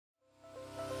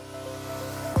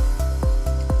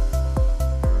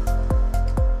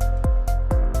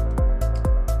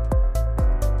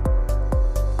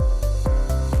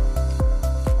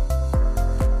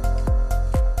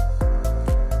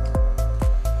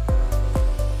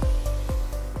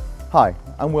Hi,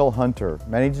 I'm Will Hunter,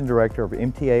 Managing Director of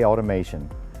MTA Automation.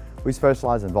 We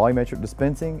specialize in volumetric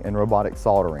dispensing and robotic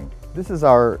soldering. This is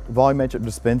our volumetric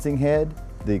dispensing head,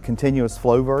 the continuous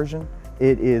flow version.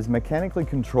 It is mechanically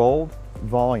controlled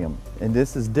volume, and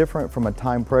this is different from a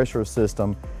time pressure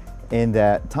system in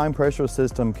that time pressure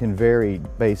system can vary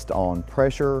based on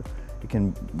pressure, it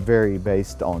can vary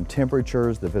based on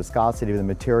temperatures, the viscosity of the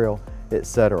material,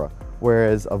 etc.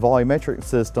 Whereas a volumetric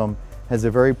system has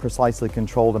a very precisely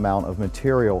controlled amount of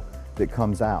material that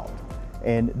comes out.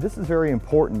 And this is very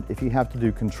important if you have to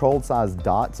do controlled size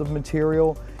dots of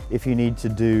material, if you need to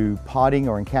do potting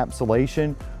or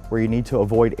encapsulation, where you need to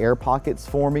avoid air pockets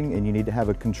forming and you need to have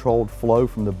a controlled flow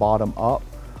from the bottom up,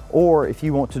 or if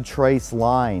you want to trace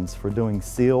lines for doing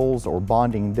seals or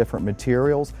bonding different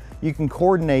materials, you can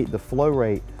coordinate the flow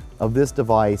rate of this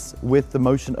device with the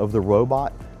motion of the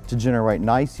robot to generate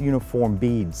nice uniform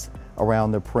beads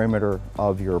around the perimeter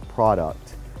of your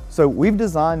product. So we've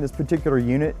designed this particular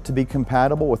unit to be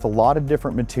compatible with a lot of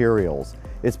different materials.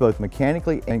 It's both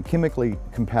mechanically and chemically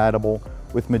compatible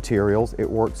with materials. It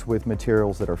works with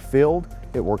materials that are filled,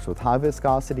 it works with high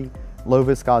viscosity, low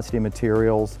viscosity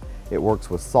materials, it works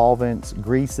with solvents,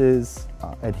 greases,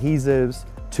 adhesives,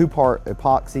 two-part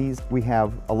epoxies. We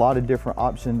have a lot of different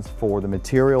options for the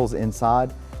materials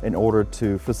inside in order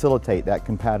to facilitate that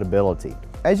compatibility.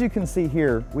 As you can see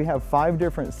here, we have 5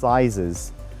 different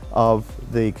sizes of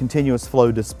the continuous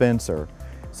flow dispenser.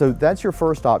 So that's your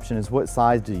first option, is what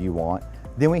size do you want.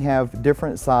 Then we have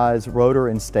different size rotor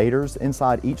and stators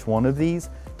inside each one of these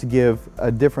to give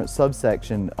a different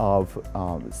subsection of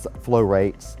flow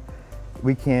rates.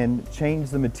 We can change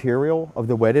the material of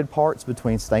the wetted parts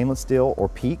between stainless steel or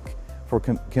PEEK for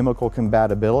chemical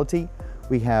compatibility.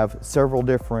 We have several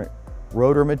different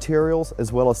rotor materials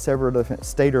as well as several different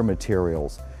stator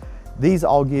materials. These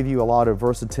all give you a lot of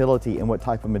versatility in what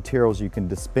type of materials you can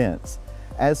dispense.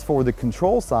 As for the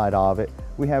control side of it,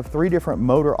 we have 3 different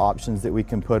motor options that we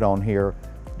can put on here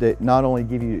that not only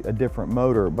give you a different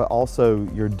motor, but also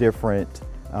your different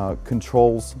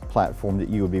controls platform that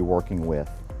you will be working with.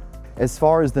 As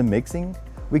far as the mixing,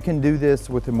 we can do this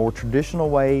with a more traditional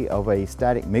way of a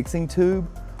static mixing tube,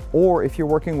 or if you're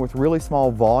working with really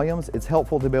small volumes, it's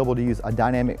helpful to be able to use a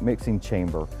dynamic mixing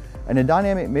chamber. And a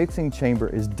dynamic mixing chamber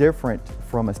is different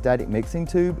from a static mixing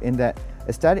tube in that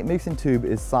a static mixing tube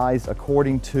is sized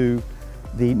according to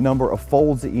the number of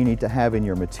folds that you need to have in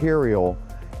your material,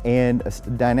 and a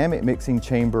dynamic mixing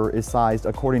chamber is sized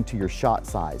according to your shot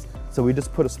size. So we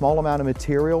just put a small amount of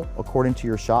material according to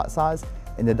your shot size.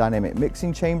 In the dynamic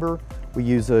mixing chamber, we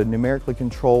use a numerically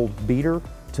controlled beater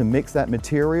to mix that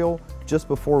material just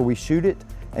before we shoot it,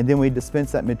 and then we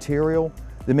dispense that material.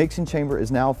 The mixing chamber is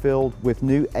now filled with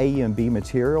new A and B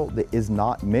material that is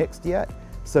not mixed yet,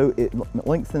 so it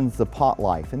lengthens the pot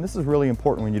life. And this is really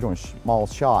important when you're doing small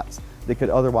shots that could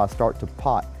otherwise start to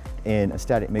pot in a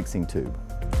static mixing tube.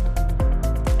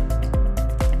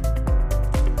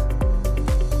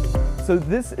 So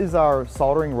this is our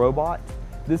soldering robot.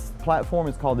 This platform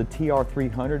is called the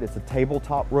TR300. It's a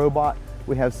tabletop robot.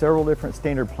 We have several different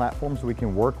standard platforms we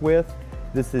can work with.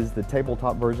 This is the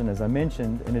tabletop version, as I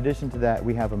mentioned. In addition to that,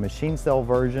 we have a machine cell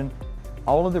version.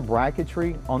 All of the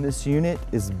bracketry on this unit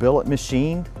is billet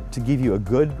machined to give you a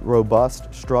good,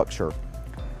 robust structure.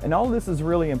 And all of this is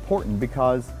really important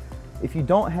because if you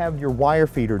don't have your wire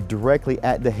feeder directly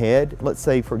at the head, let's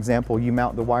say, for example, you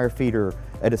mount the wire feeder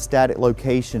at a static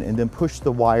location and then push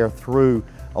the wire through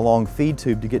a long feed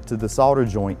tube to get to the solder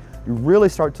joint, you really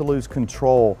start to lose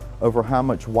control over how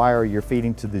much wire you're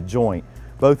feeding to the joint,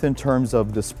 both in terms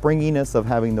of the springiness of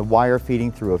having the wire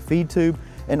feeding through a feed tube,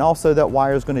 and also that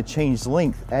wire is going to change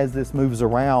length as this moves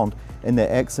around in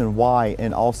the X and Y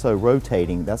and also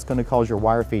rotating. That's going to cause your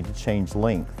wire feed to change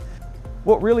length.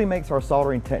 What really makes our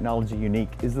soldering technology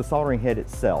unique is the soldering head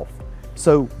itself.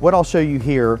 So what I'll show you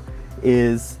here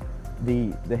is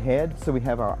the head. So we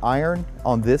have our iron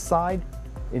on this side.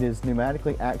 It is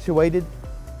pneumatically actuated,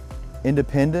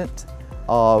 independent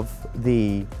of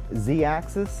the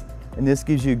Z-axis, and this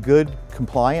gives you good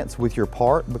compliance with your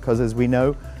part because, as we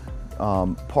know,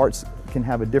 parts can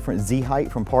have a different Z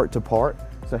height from part to part.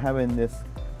 So having this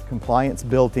compliance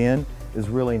built in is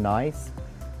really nice.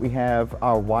 We have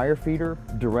our wire feeder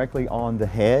directly on the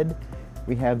head.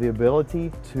 We have the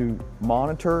ability to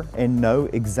monitor and know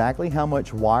exactly how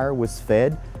much wire was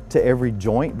fed to every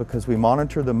joint because we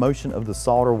monitor the motion of the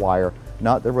solder wire,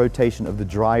 not the rotation of the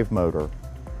drive motor.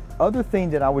 Other thing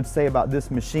that I would say about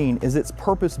this machine is it's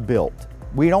purpose built.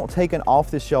 We don't take an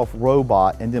off-the-shelf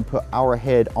robot and then put our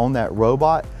head on that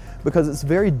robot because it's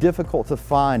very difficult to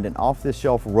find an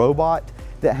off-the-shelf robot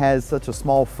that has such a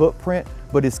small footprint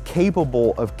but is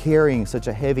capable of carrying such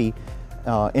a heavy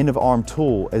end of arm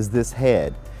tool as this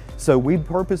head. So we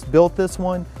purpose built this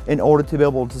one in order to be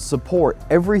able to support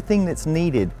everything that's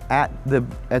needed at the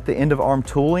end of arm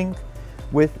tooling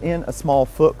within a small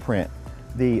footprint.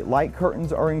 The light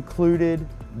curtains are included,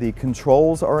 the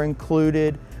controls are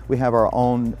included, we have our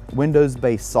own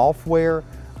Windows-based software.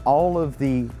 All of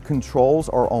the controls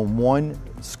are on one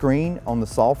screen on the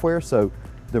software, so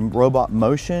the robot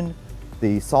motion,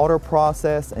 the solder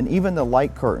process, and even the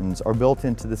light curtains are built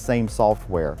into the same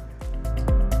software.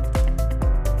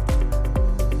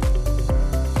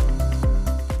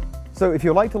 So if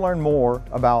you'd like to learn more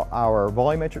about our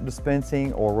volumetric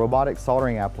dispensing or robotic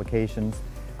soldering applications,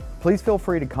 please feel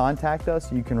free to contact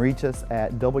us. You can reach us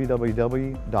at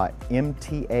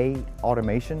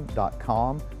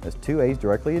www.mtaautomation.com. That's 2 A's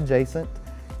directly adjacent.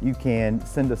 You can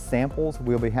send us samples.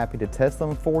 We'll be happy to test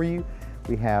them for you.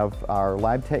 We have our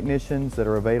lab technicians that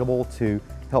are available to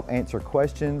help answer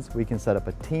questions. We can set up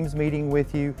a Teams meeting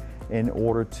with you in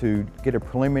order to get a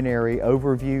preliminary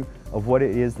overview of what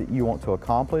it is that you want to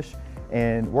accomplish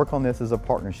and work on this as a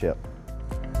partnership.